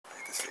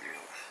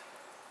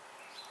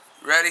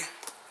Ready?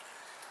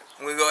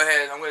 I'm gonna go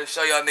ahead. I'm gonna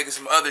show y'all niggas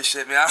some other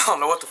shit, man. I don't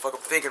know what the fuck I'm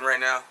thinking right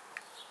now.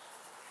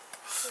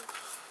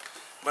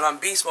 But I'm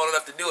beast mode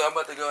enough to do it. I'm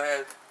about to go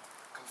ahead,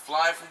 come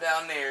flying from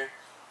down there,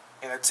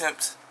 and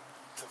attempt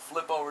to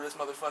flip over this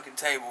motherfucking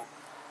table.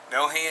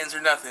 No hands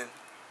or nothing.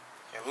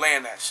 And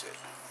land that shit. You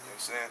know what I'm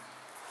saying?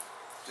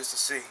 Just to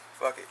see.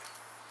 Fuck it.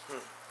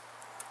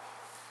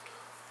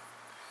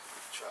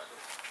 Try this.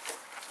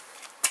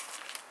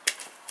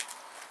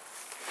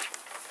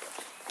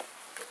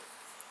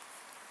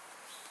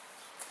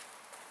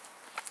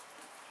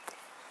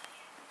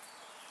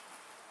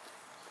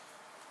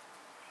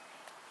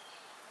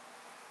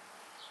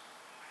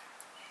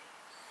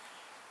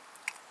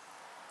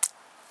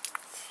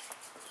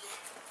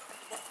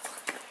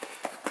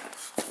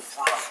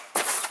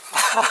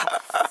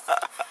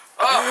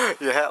 Oh,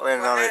 your hat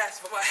landed on it.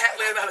 My hat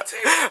landed on the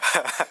table.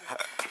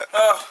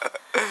 Oh,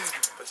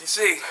 but you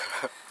see,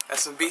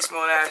 that's some beast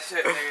mode ass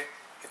shit, nigga.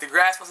 If the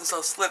grass wasn't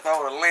so slip, I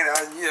would have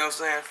landed. You know what I'm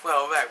saying?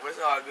 Fell back, but it's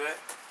all good.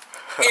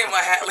 And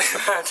my hat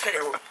landed on the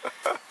table.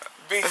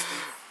 Beastie.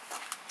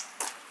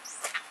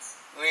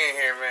 We in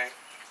here, man.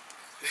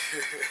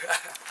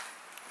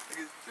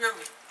 Niggas feel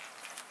me.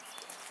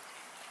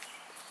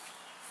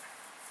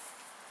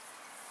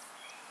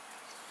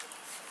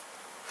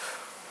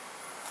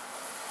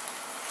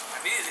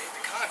 I needed it.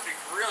 The concrete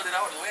for real, then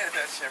I would have landed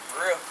that shit for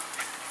real.